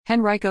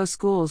Henrico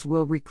Schools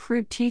will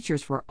recruit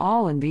teachers for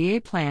all in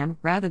VA plan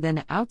rather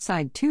than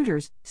outside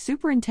tutors,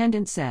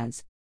 superintendent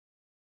says.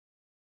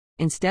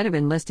 Instead of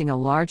enlisting a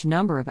large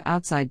number of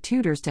outside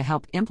tutors to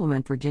help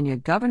implement Virginia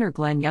Governor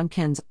Glenn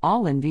Youngkin's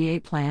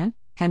all-in-VA plan,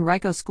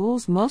 Henrico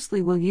Schools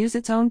mostly will use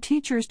its own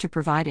teachers to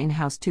provide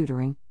in-house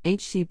tutoring,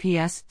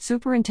 HCPS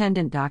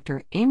Superintendent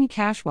Dr. Amy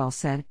Cashwell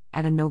said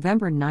at a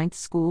November 9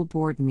 school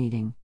board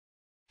meeting.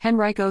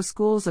 Henrico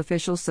Schools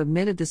officials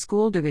submitted the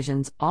school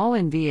division's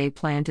all-in-VA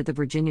plan to the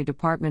Virginia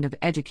Department of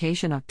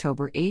Education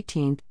October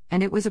 18,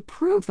 and it was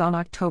approved on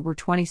October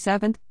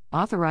 27,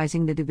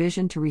 authorizing the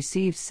division to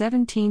receive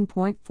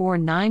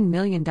 $17.49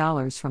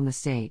 million from the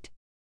state.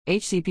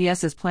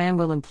 HCPS's plan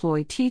will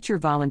employ teacher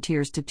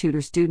volunteers to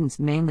tutor students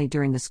mainly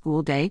during the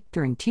school day.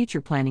 During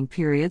teacher planning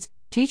periods,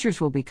 teachers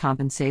will be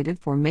compensated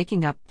for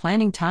making up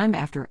planning time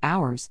after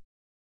hours.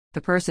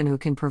 The person who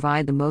can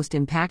provide the most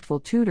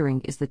impactful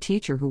tutoring is the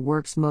teacher who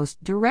works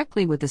most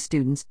directly with the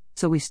students,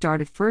 so we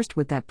started first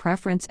with that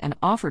preference and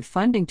offered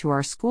funding to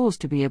our schools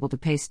to be able to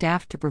pay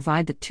staff to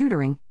provide the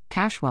tutoring,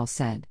 Cashwell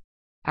said.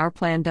 Our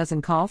plan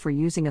doesn't call for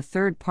using a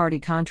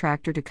third-party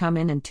contractor to come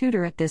in and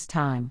tutor at this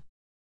time.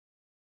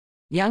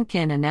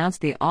 Youngkin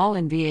announced the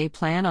all-in-VA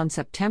plan on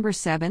September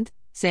 7,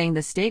 saying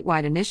the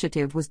statewide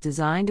initiative was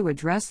designed to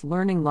address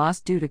learning loss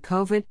due to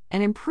COVID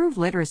and improve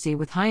literacy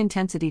with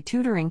high-intensity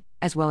tutoring,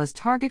 as well as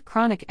target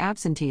chronic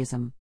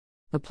absenteeism.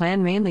 The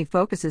plan mainly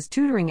focuses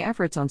tutoring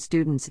efforts on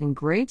students in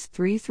grades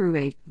 3 through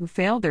 8 who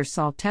failed their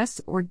SALT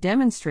tests or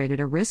demonstrated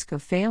a risk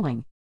of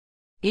failing.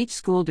 Each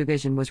school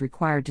division was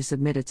required to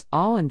submit its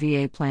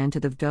all-in-VA plan to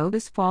the VDO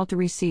this fall to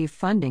receive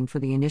funding for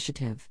the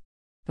initiative.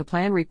 The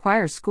plan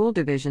requires school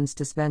divisions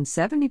to spend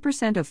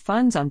 70% of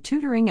funds on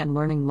tutoring and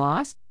learning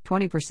loss,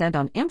 20%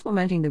 on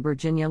implementing the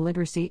Virginia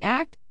Literacy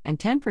Act, and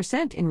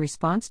 10% in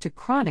response to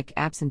chronic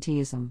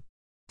absenteeism.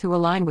 To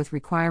align with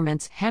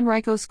requirements,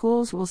 Henrico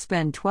Schools will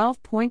spend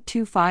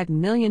 $12.25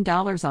 million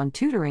on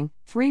tutoring,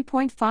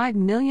 $3.5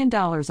 million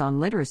on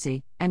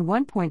literacy, and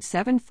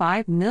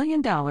 $1.75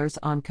 million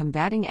on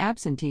combating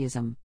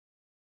absenteeism.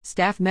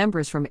 Staff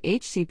members from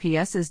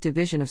HCPS's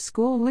Division of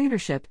School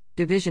Leadership,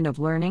 Division of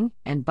Learning,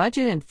 and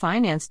Budget and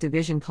Finance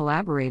Division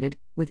collaborated,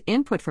 with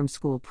input from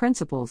school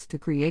principals, to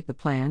create the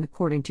plan,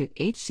 according to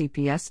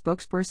HCPS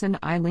spokesperson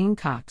Eileen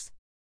Cox.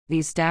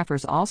 These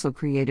staffers also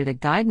created a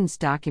guidance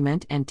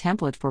document and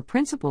template for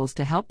principals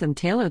to help them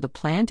tailor the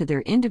plan to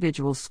their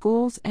individual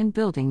schools and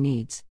building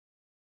needs.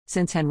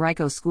 Since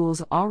Henrico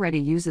Schools already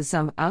uses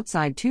some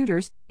outside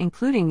tutors,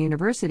 including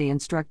university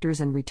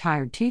instructors and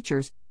retired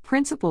teachers,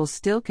 principals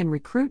still can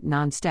recruit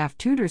non-staff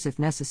tutors if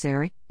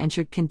necessary, and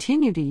should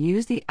continue to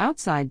use the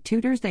outside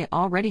tutors they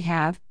already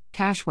have,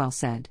 Cashwell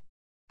said.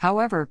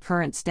 However,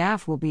 current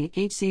staff will be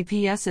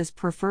HCPS's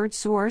preferred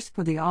source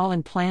for the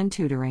all-in-plan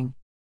tutoring.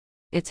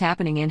 It's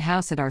happening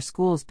in-house at our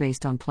schools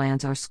based on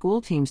plans our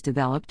school teams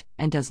developed,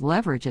 and does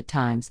leverage at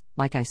times,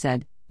 like I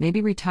said,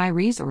 maybe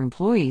retirees or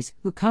employees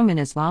who come in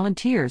as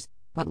volunteers,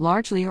 but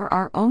largely are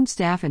our own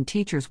staff and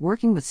teachers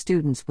working with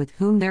students with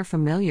whom they're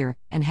familiar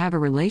and have a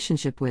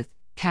relationship with,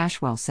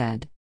 Cashwell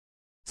said.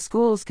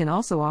 Schools can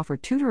also offer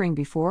tutoring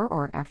before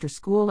or after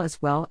school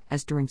as well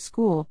as during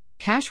school,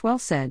 Cashwell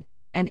said,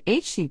 and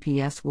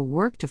HCPS will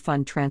work to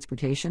fund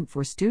transportation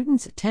for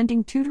students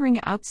attending tutoring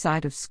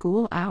outside of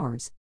school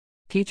hours.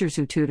 Teachers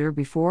who tutor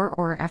before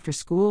or after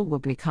school will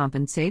be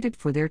compensated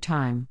for their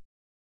time.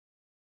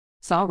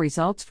 SAL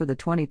results for the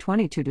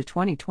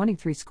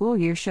 2022-2023 school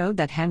year showed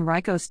that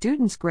Henrico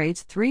students'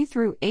 grades 3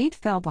 through 8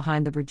 fell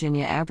behind the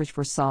Virginia average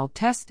for SAL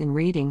tests in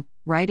reading,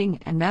 writing,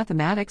 and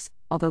mathematics,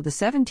 although the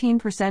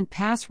 17%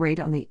 pass rate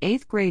on the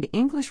 8th grade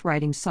English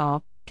writing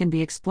SAL can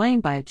be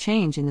explained by a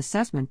change in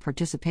assessment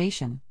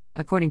participation,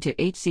 according to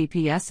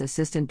HCPS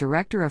Assistant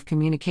Director of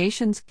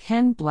Communications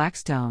Ken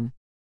Blackstone.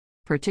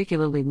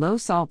 Particularly low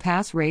SAL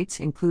pass rates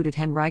included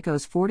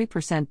Henrico's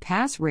 40%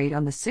 pass rate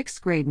on the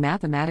 6th grade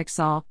mathematics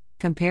SAL,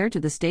 compared to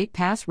the state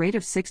pass rate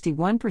of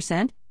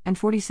 61%, and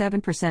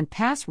 47%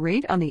 pass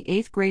rate on the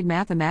 8th grade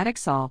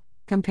mathematics SAL,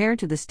 compared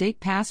to the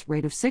state pass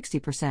rate of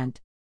 60%.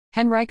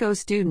 Henrico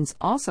students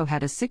also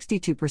had a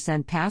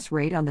 62% pass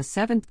rate on the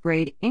 7th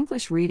grade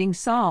English reading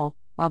SAL,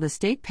 while the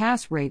state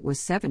pass rate was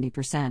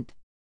 70%.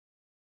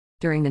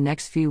 During the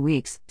next few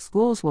weeks,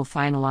 schools will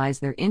finalize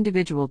their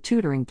individual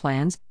tutoring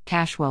plans,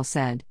 Cashwell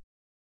said.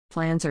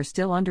 Plans are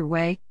still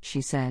underway,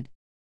 she said.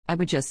 I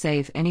would just say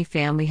if any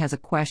family has a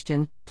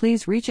question,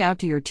 please reach out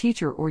to your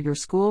teacher or your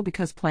school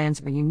because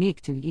plans are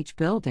unique to each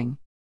building.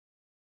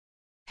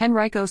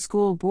 Henrico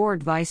School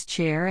Board Vice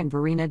Chair and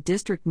Varina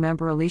District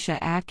Member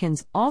Alicia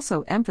Atkins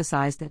also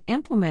emphasized that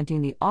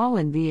implementing the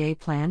all-in-VA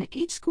plan at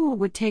each school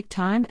would take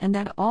time and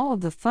that all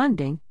of the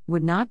funding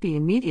would not be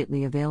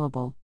immediately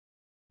available.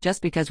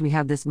 Just because we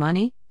have this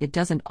money, it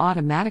doesn't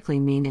automatically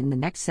mean in the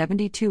next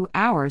 72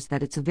 hours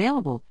that it's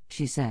available,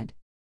 she said.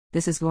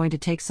 This is going to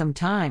take some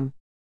time.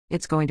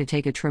 It's going to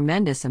take a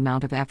tremendous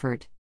amount of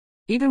effort.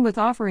 Even with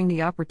offering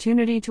the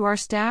opportunity to our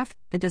staff,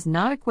 it does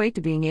not equate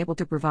to being able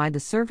to provide the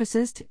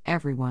services to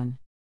everyone.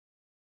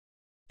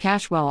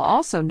 Cashwell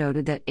also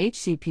noted that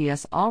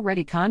HCPS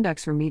already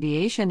conducts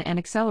remediation and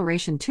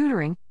acceleration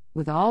tutoring,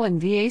 with All in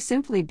VA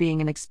simply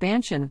being an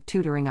expansion of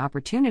tutoring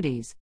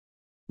opportunities.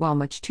 While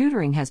much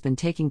tutoring has been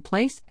taking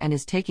place and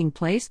is taking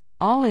place,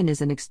 All in is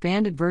an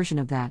expanded version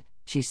of that,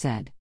 she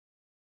said.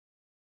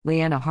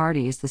 Leanna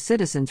Hardy is the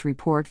Citizens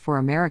Report for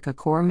America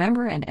Corps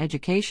member and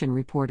education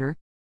reporter.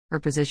 Her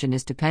position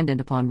is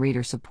dependent upon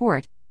reader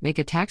support. Make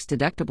a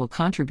tax-deductible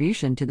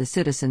contribution to the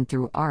Citizen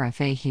through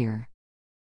RFA here.